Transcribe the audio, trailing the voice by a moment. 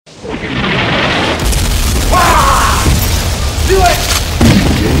Do it!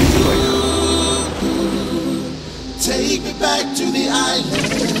 Take me back to the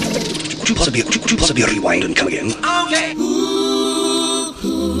island. Could you possibly rewind and come again? Okay.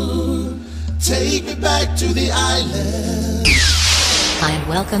 Take me back to the island. Hi and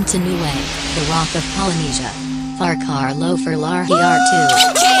welcome to Niue, the Rock of Polynesia. Farkar lo for larhi R2.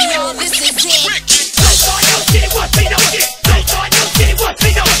 Okay, y'all, this is it.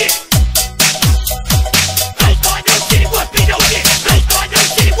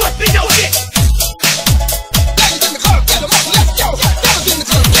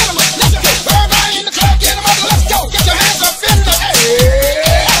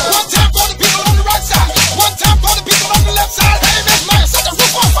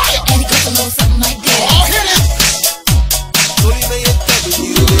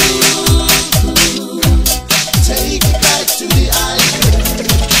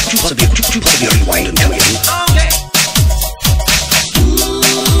 Could you possibly rewind and come again? Okay.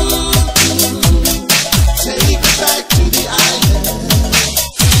 Take me back to the island.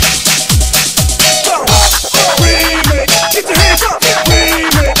 Remix! Get your hands up!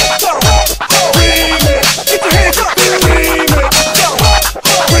 Remix! Remix! Get your hands up! Remix!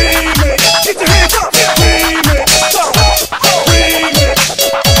 Remix! Get your hands up! Remix! Remix!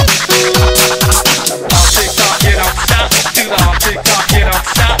 TikTok, get on stop. Do the TikTok, get on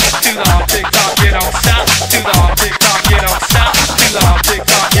stop. Do the TikTok, get on stop. Do the TikTok, get on stop. Do the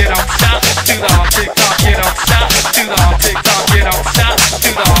TikTok, get on stop. Do the TikTok, get on stop. Do the TikTok, get on stop. Do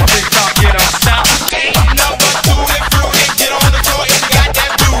the TikTok, get on stop. Ain't nothing but tutti frutti. Get on the floor if you got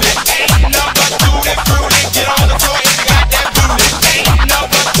that booty. Ain't nothing but tutti frutti. Get on the floor if you got that booty. Ain't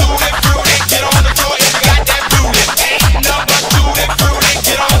nothing but tutti frutti. Get on the floor if you got that booty. Ain't nothing but tutti frutti.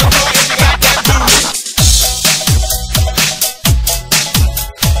 Get on the floor if you got that booty.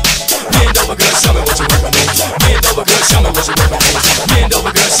 Bend over, girl, show me what you're working with. Bend over, girl, show me what you're working with. Bend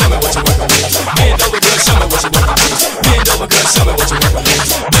over, girl, show me what you're working with. Bend over, girl, show me what you're working with. Bend over, girl, show me what you're working with.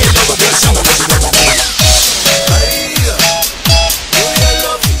 Bend over, girl, show me what you're working with.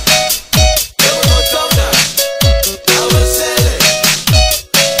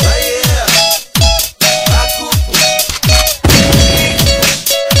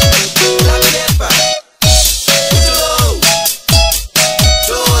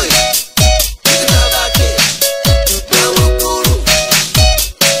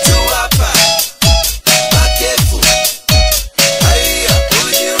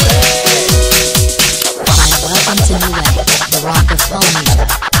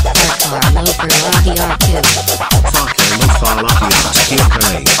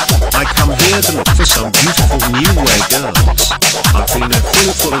 I come here to look for some beautiful Niue girls. I've been a full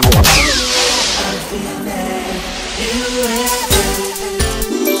of water.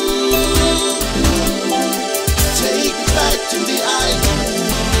 Take me back to the island.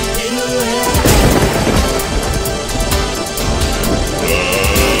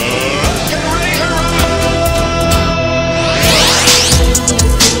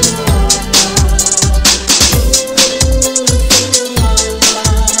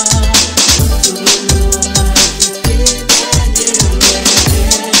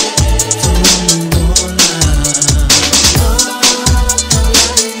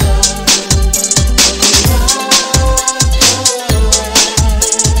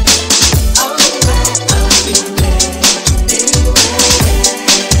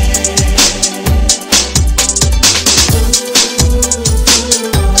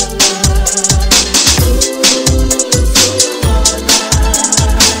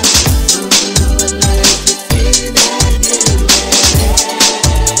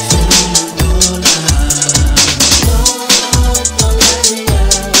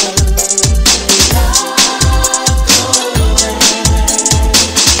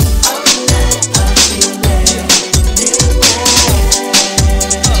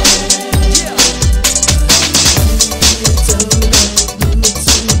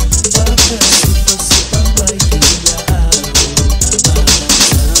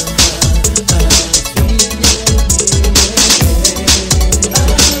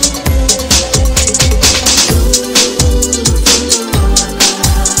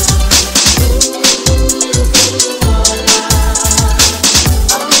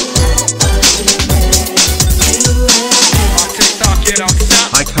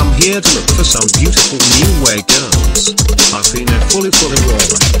 Here to look for some beautiful Niue girls. I've been there fully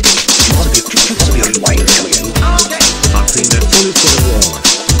water. I've been there fully water.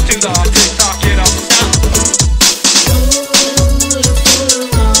 Do the TikTok, get on stop.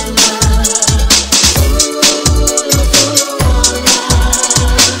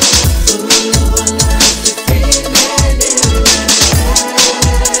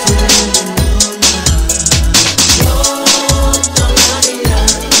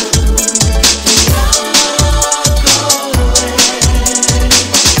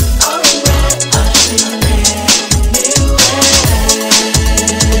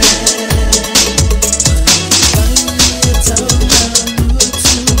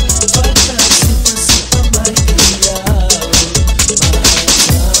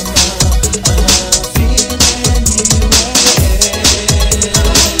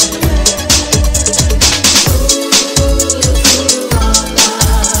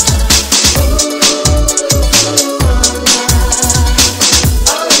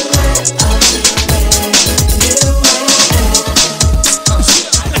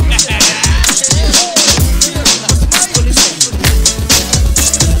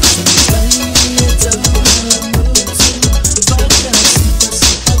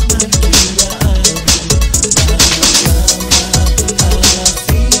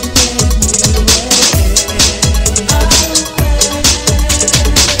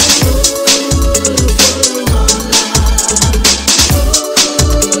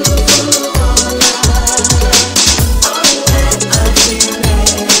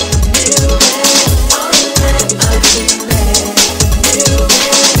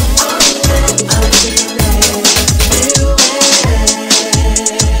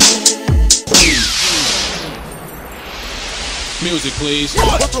 music, please. 1,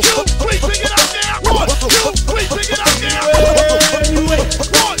 2, 3, bring it up now. 1, 2, 3, bring it up now. 1,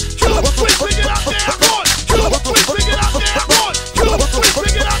 2, 3, bring it up now. 1, 2, 3, bring it up now. 1, 2, 3,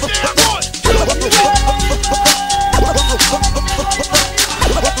 bring it up now. 1, 2, 3.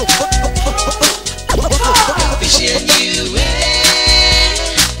 Kapitiga Niue,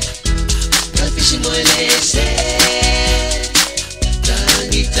 kapitiga Moelese,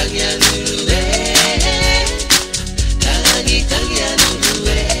 tangi Nulue, tangi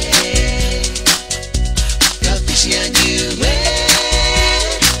Nulue, kapitiga Niue,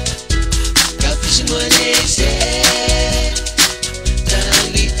 kapitiga Moelese,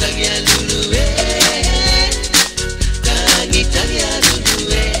 tangi Nulue, tangi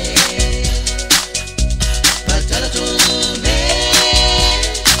Nulue.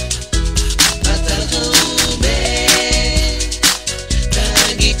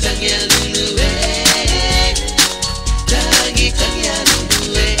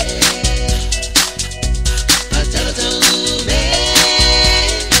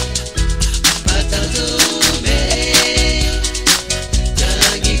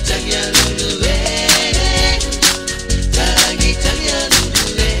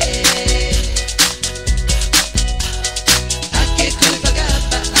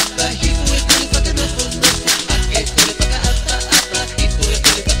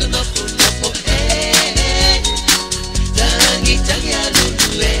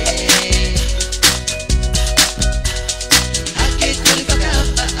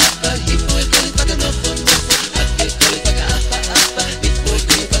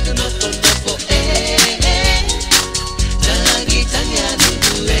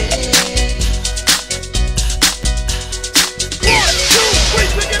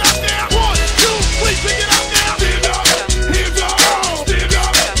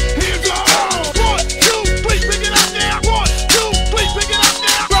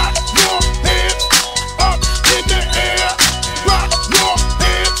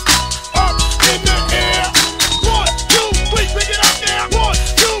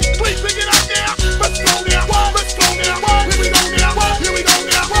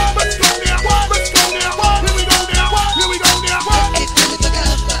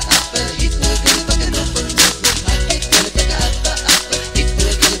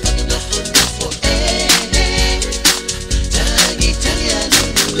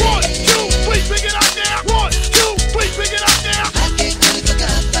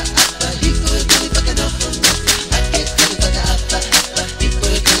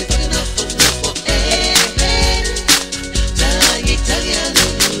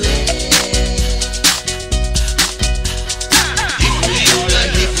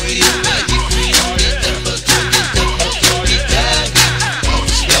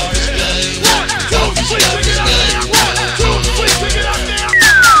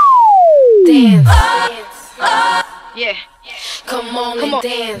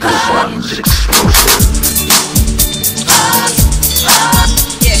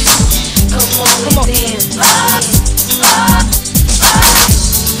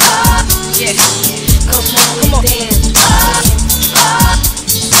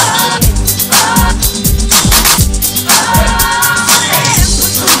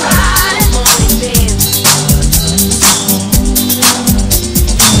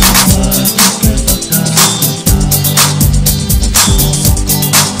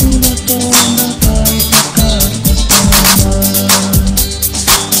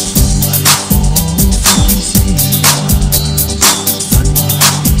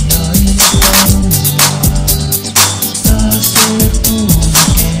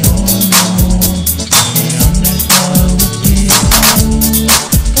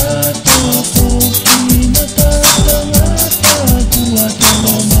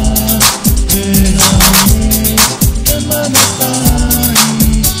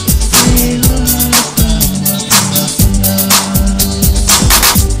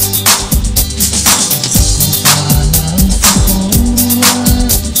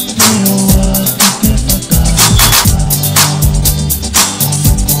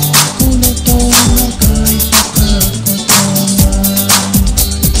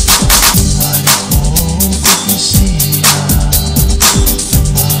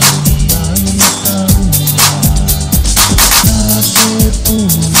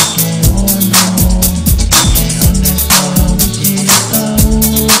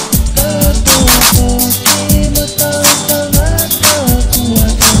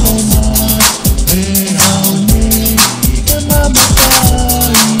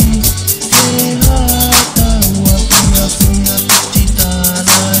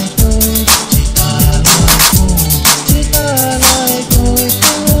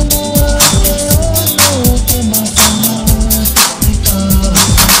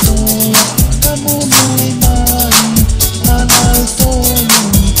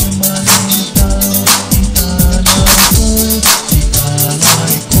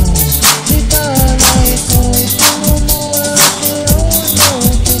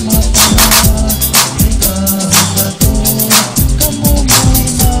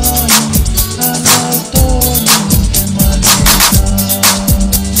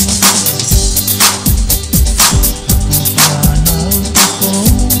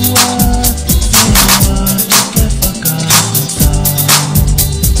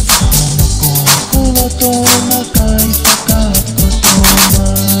 Come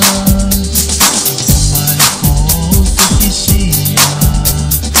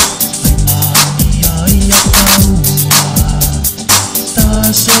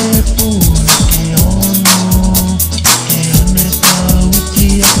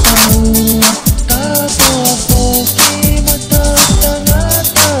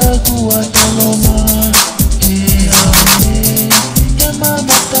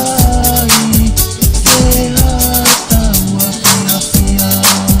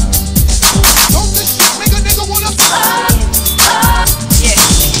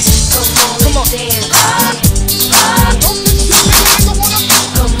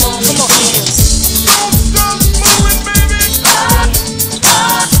on.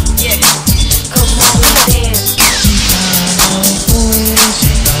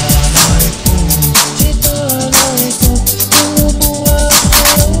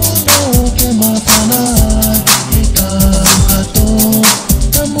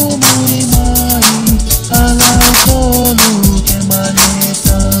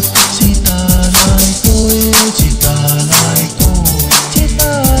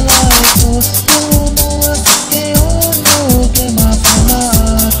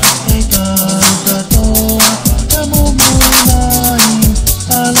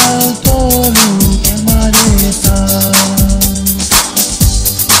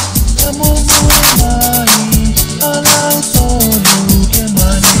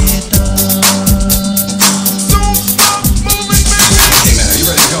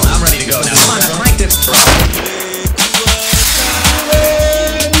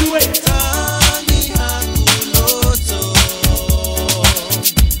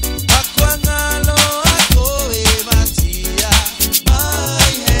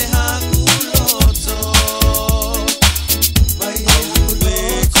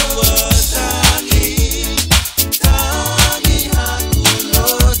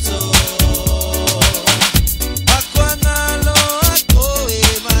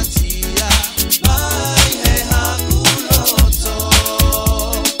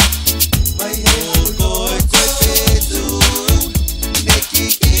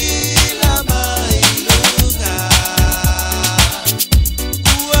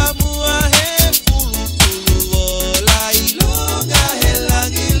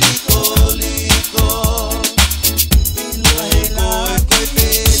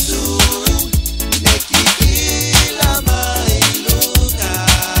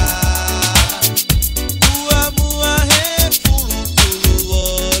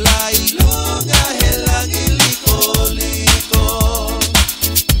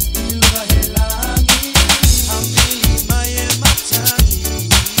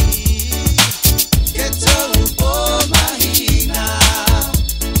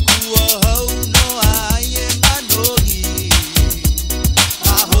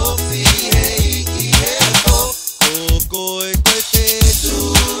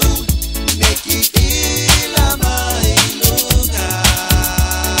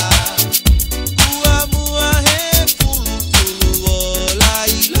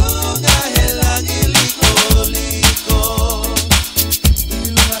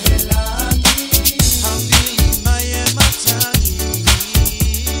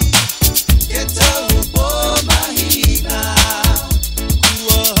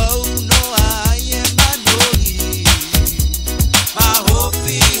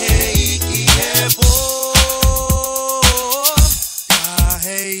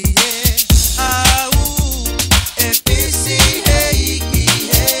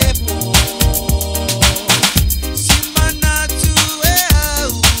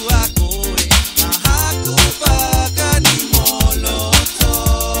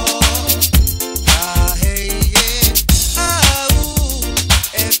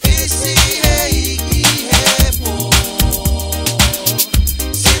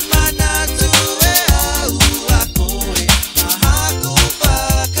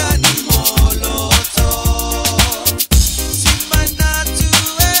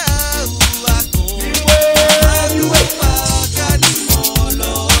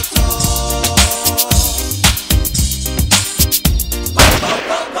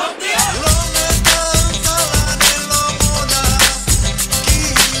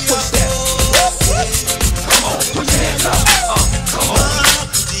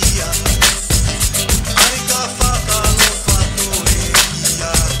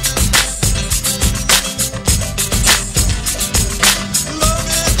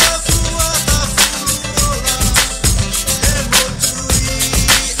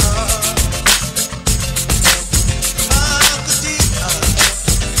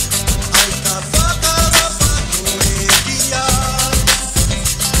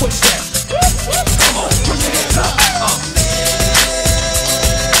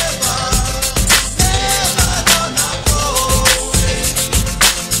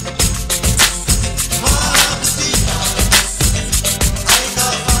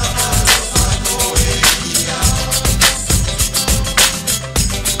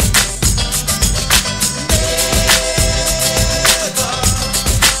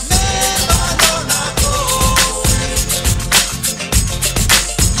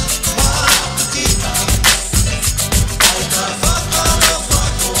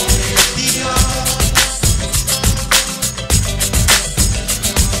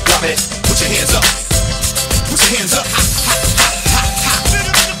 Drop it. Put your hands up. Put your hands up. Ha, ha, ha, ha, ha.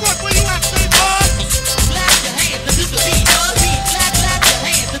 Where you at, baby boy? Clap your hands to the beat, beat. Clap your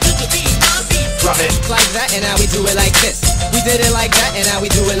hands to the beat, beat. Drop it. Like that, and now we do it like this. We did it like that, and now we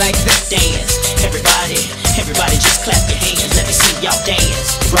do it like this. Dance, everybody just clap your hands. Let me see y'all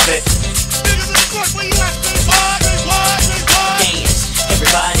dance. Drop it. Where you at, baby boy? Dance,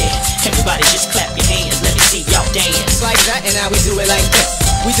 everybody just clap your hands. Let me see y'all dance. Like that, and now we do it like this.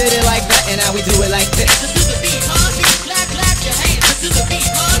 We did it like that, and now we do it like this. To the beat, beat. Clap your hands to the beat,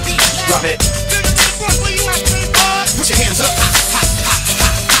 beat. Drop it. Where you at, baby boy? Put your hands up. Ha, ha, ha, ha,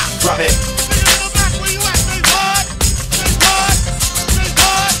 ha. Drop it. Where you at, baby boy?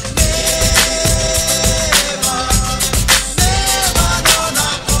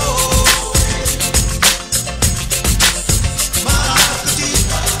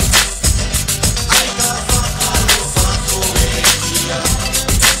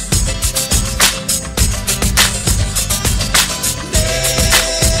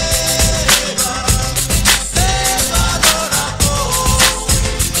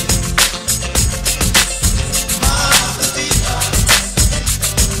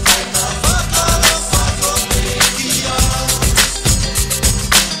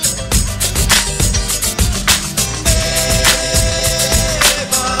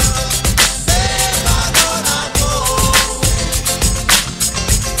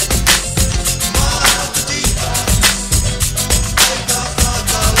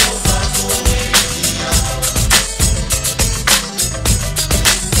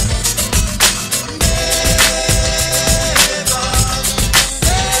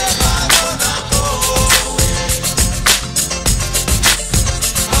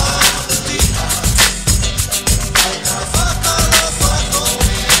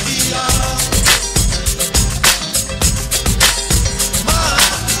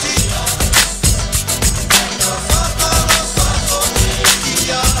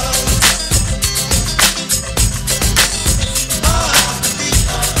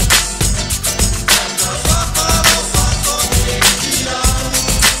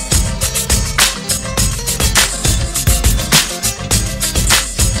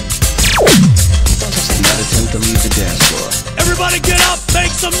 Everybody get up,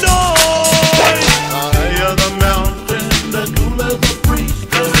 make some noise! High on the mountain, the cooler the breeze,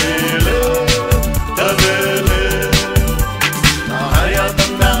 the lily, the lily. High on the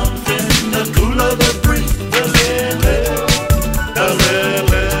mountain, the cooler the breeze, the lily, the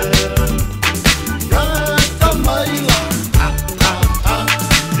lily. Rastamaila, ah ah ah,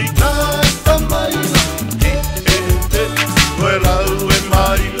 Rastamaila, Vuela ue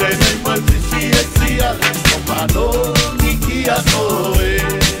maile, pues si decía, comando.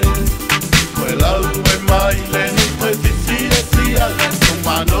 Vuela ue maile, pues si decía,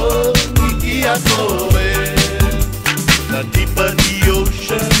 comando ni guía the deep of the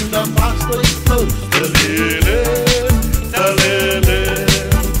ocean, the faster it flows, the lily, the lily.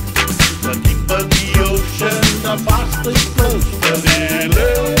 The deep of the ocean, the faster it flows, the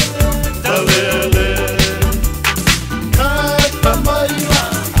lily, the lily. Katamaila,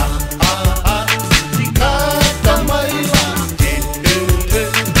 ah ah ah, Katamaila,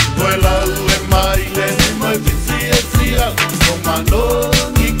 vuela ue maile, mueve si decía, comando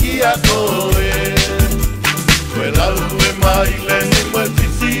ni guía vuela ue maile, mueve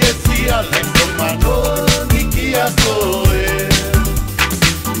si decía, comando ni guía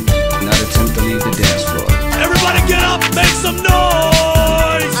Not attempt to leave the dance floor. Everybody get up, make some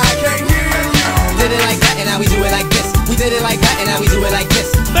noise! I can't hear you. Did it like that, and now we do it like this. We did it like that, and now we do it like this.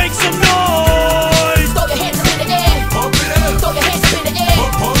 Make some noise! Throw your hands up in the air. Pump it up. Throw your hands up in the air.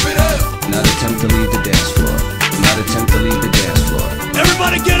 Pump it up. Not attempt to leave the dance floor. Not attempt to leave the dance floor.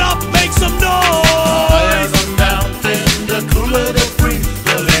 Everybody get up, make some Higher noise! the mountain, the cooler the breeze,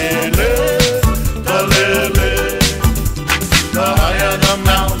 the lily, the lily. The higher the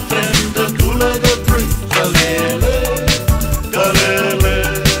mountain, the cooler the breeze, the lily, the lily.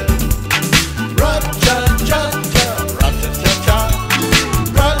 Ra-cha-cha-cha, ra-cha-cha-cha,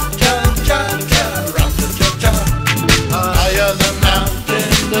 ra-cha-cha-cha, ra-cha-cha-cha. Higher the mountain,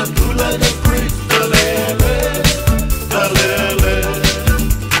 the cooler the breeze, the lily, the lily.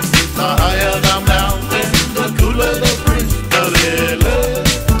 The higher the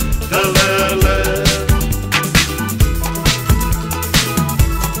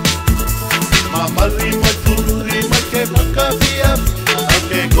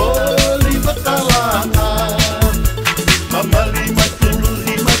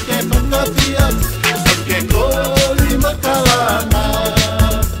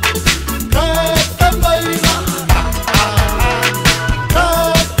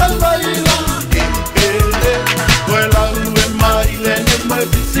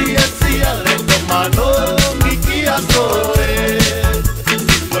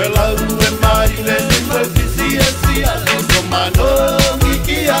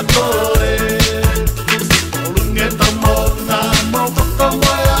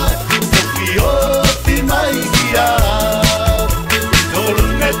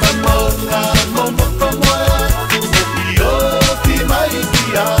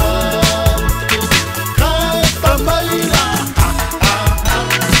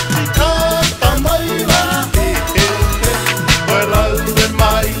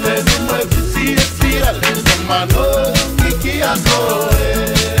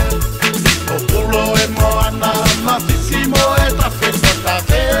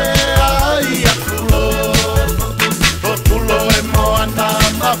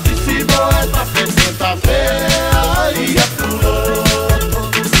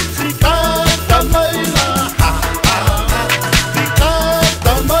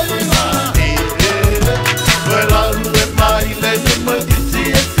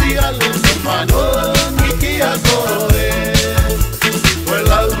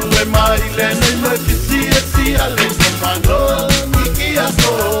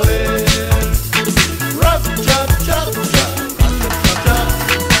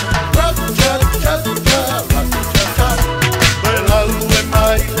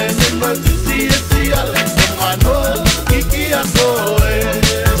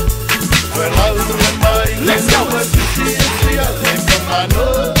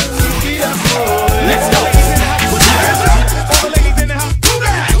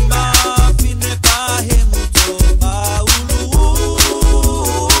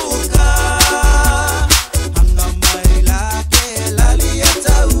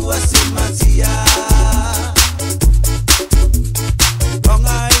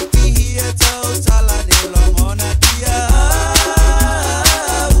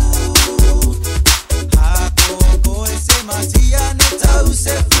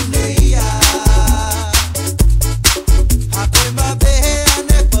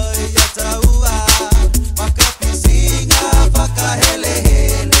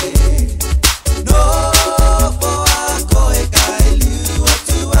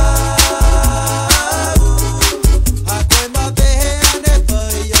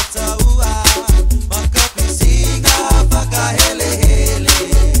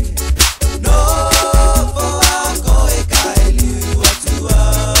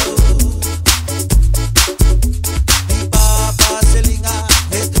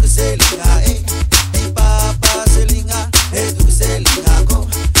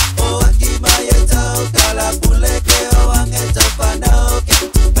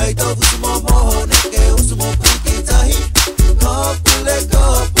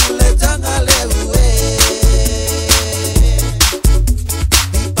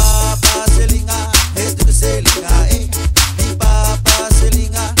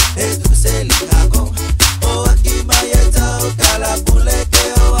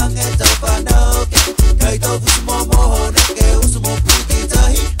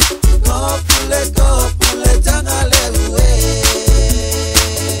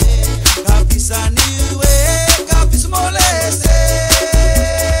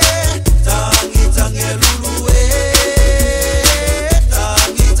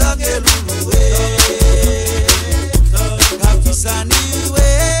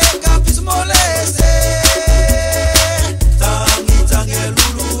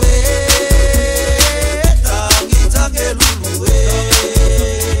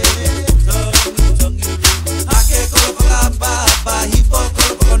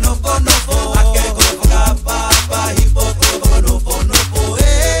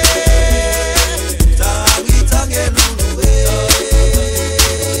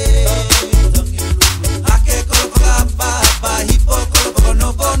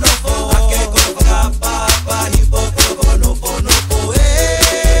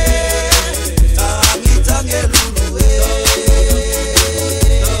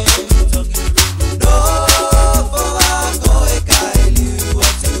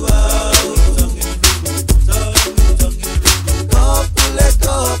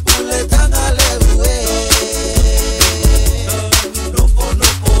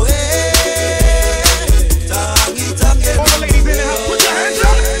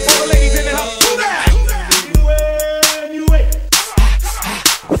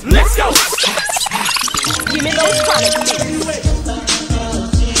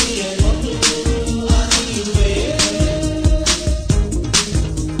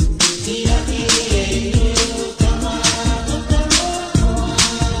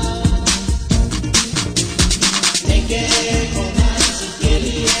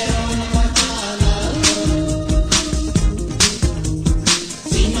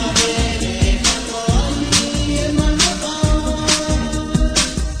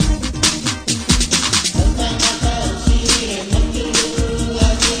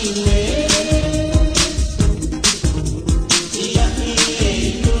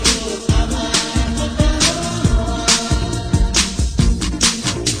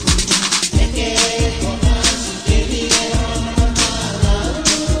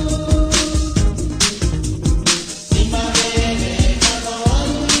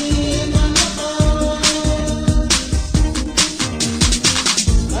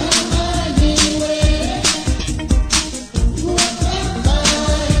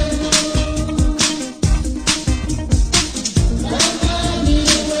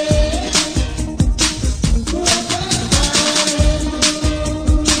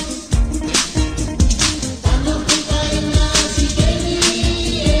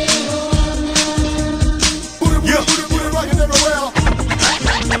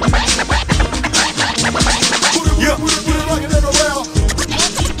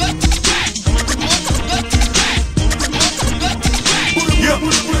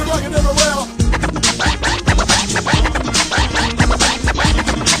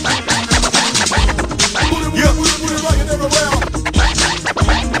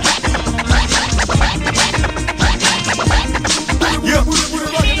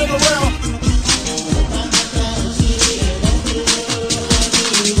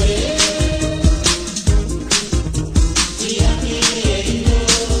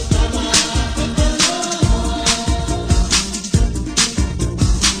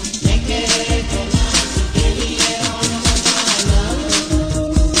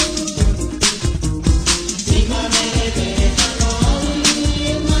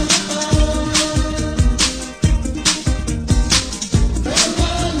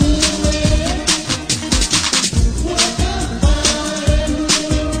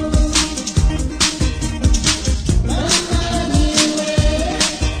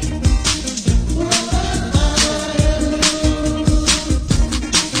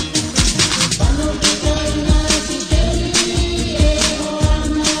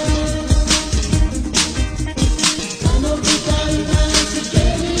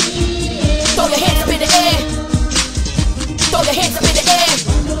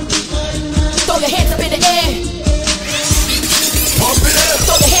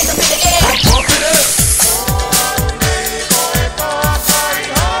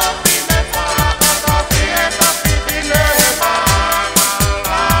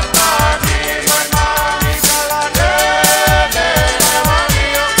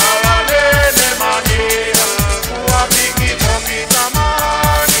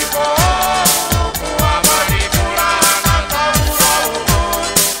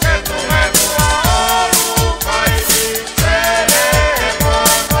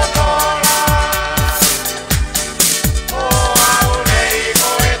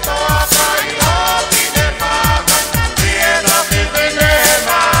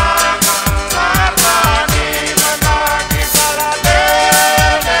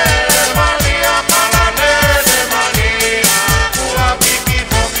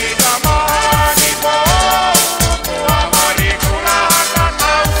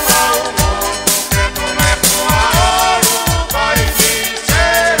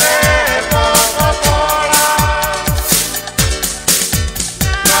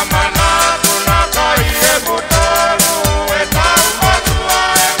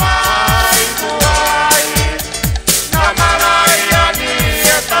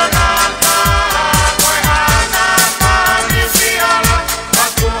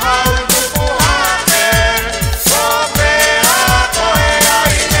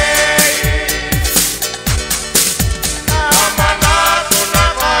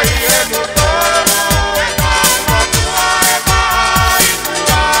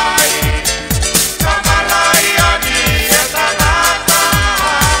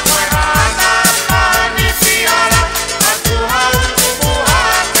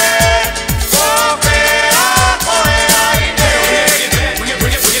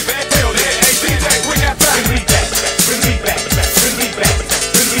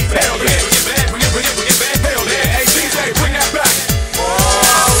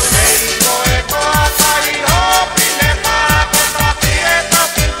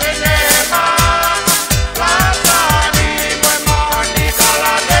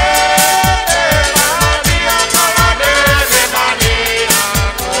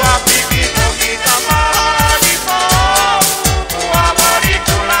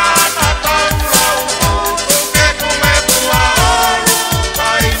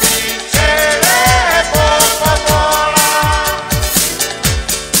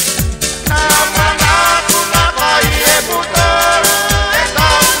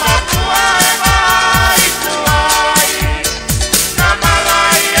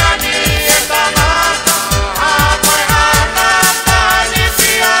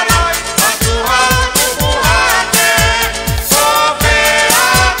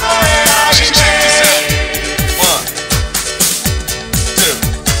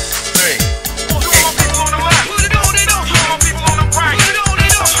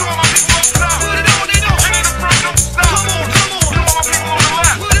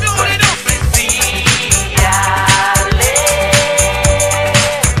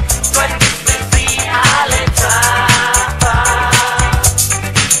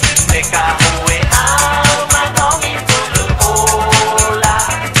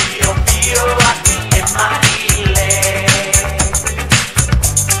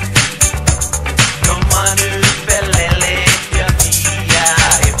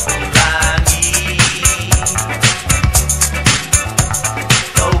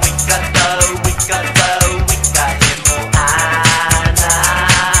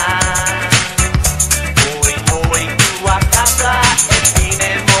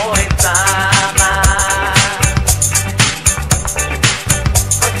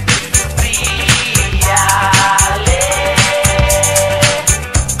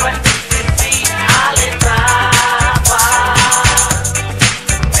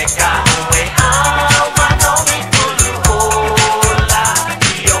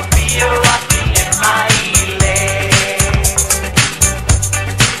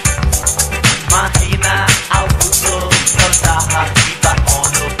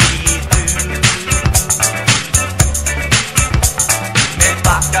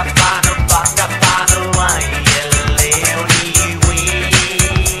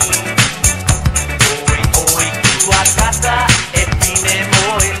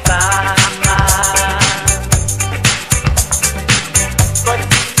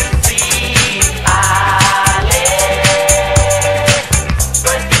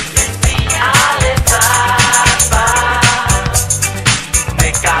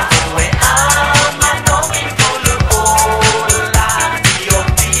Fuluola,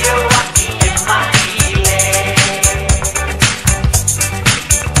 Niupila.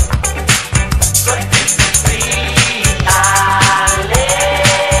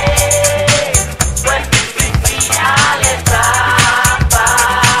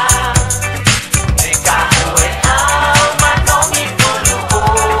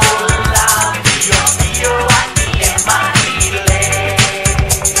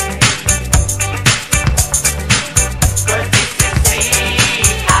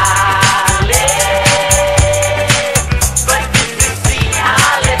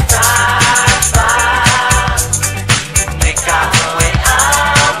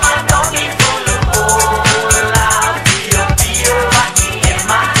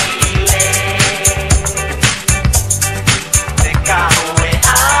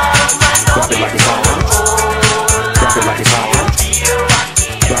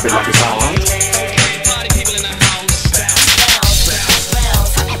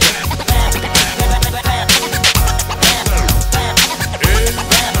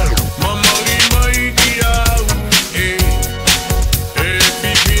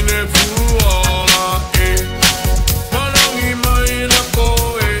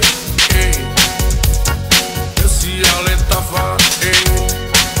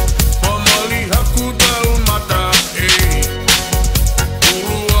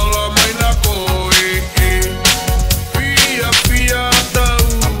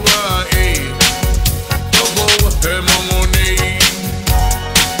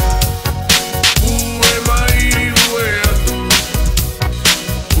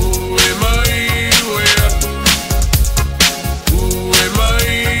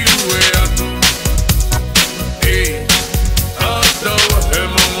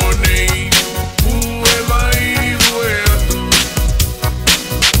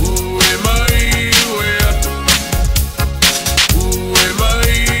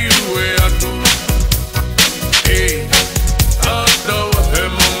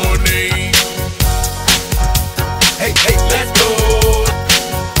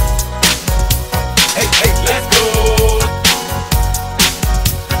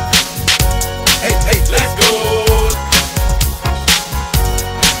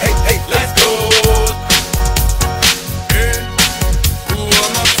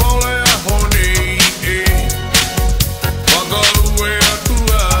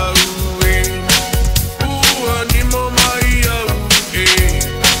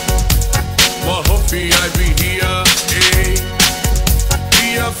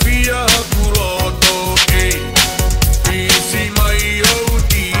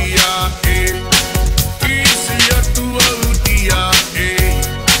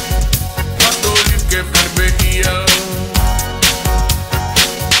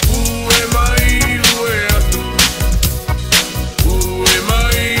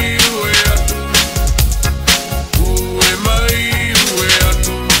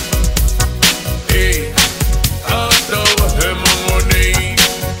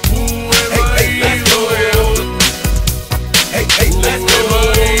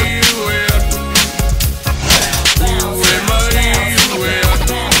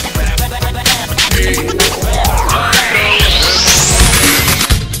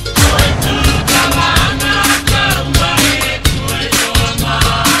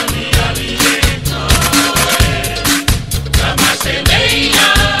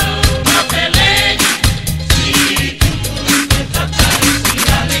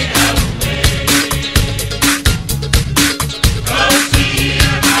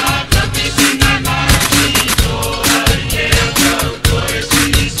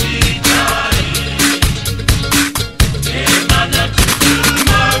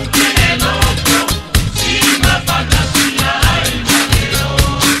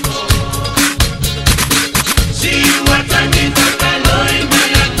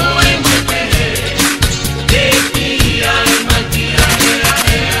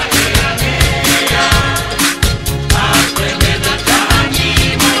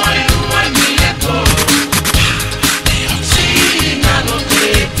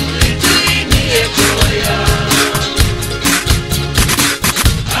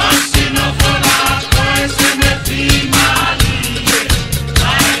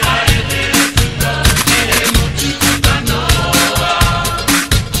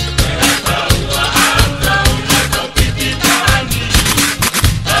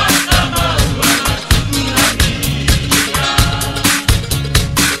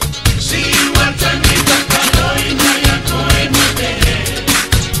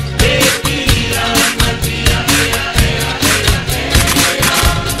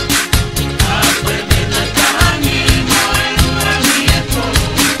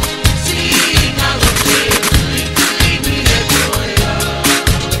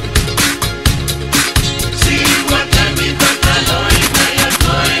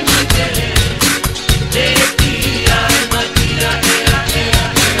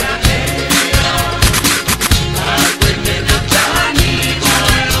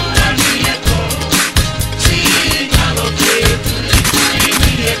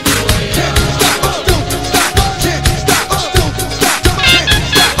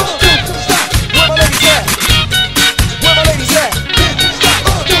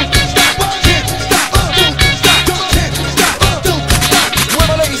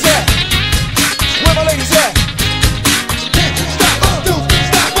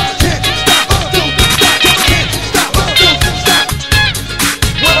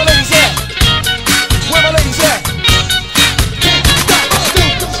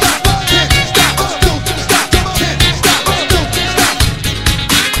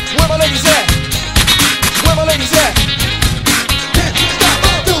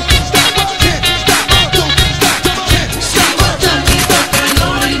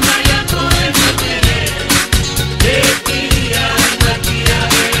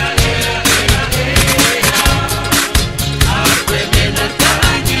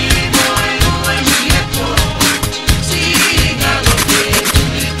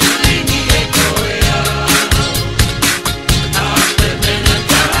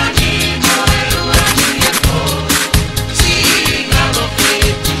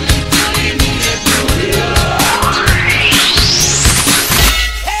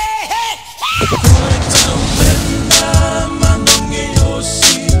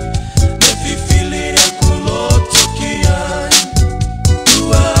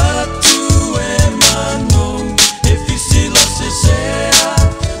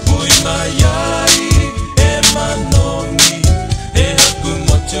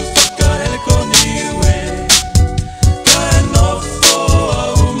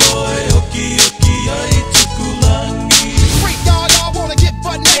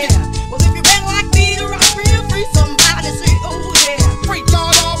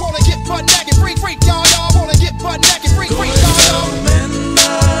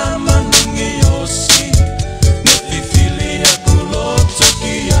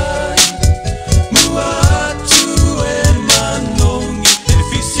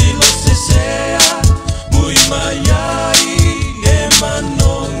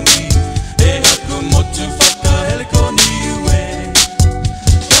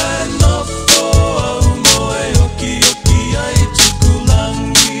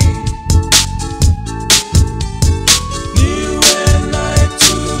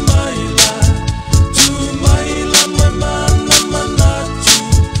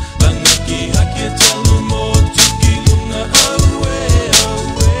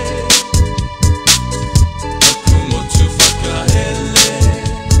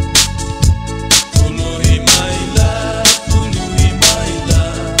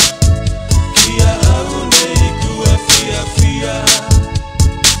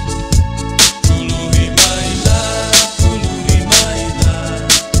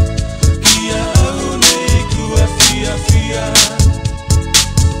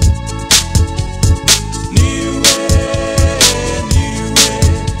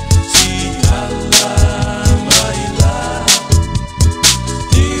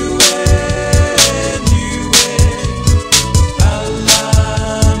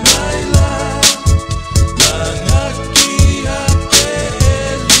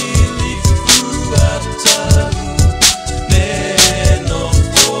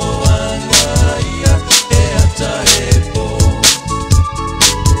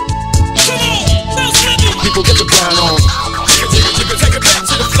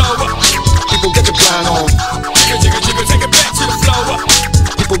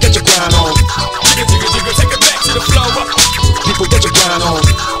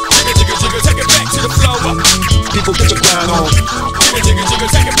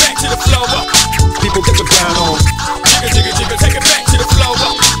 slow